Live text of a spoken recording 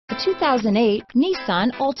The 2008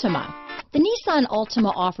 Nissan Altima. The Nissan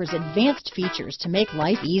Altima offers advanced features to make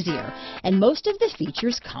life easier, and most of the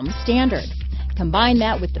features come standard. Combine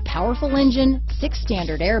that with the powerful engine, 6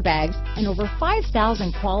 standard airbags, and over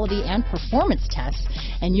 5,000 quality and performance tests,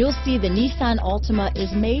 and you'll see the Nissan Altima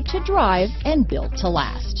is made to drive and built to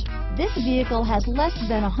last. This vehicle has less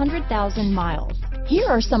than 100,000 miles. Here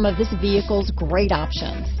are some of this vehicle's great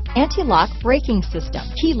options: anti-lock braking system,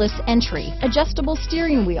 keyless entry, adjustable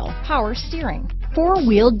steering wheel, power steering,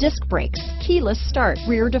 4-wheel disc brakes, keyless start,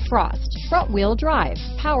 rear defrost, front-wheel drive,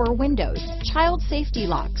 power windows, child safety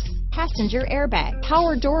locks, passenger airbag,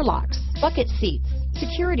 power door locks, bucket seats,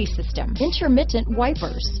 security system, intermittent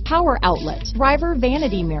wipers, power outlet, driver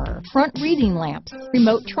vanity mirror, front reading lamps,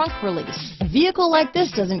 remote trunk release. A vehicle like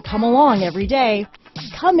this doesn't come along every day.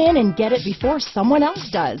 Come in and get it before someone else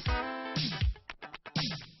does.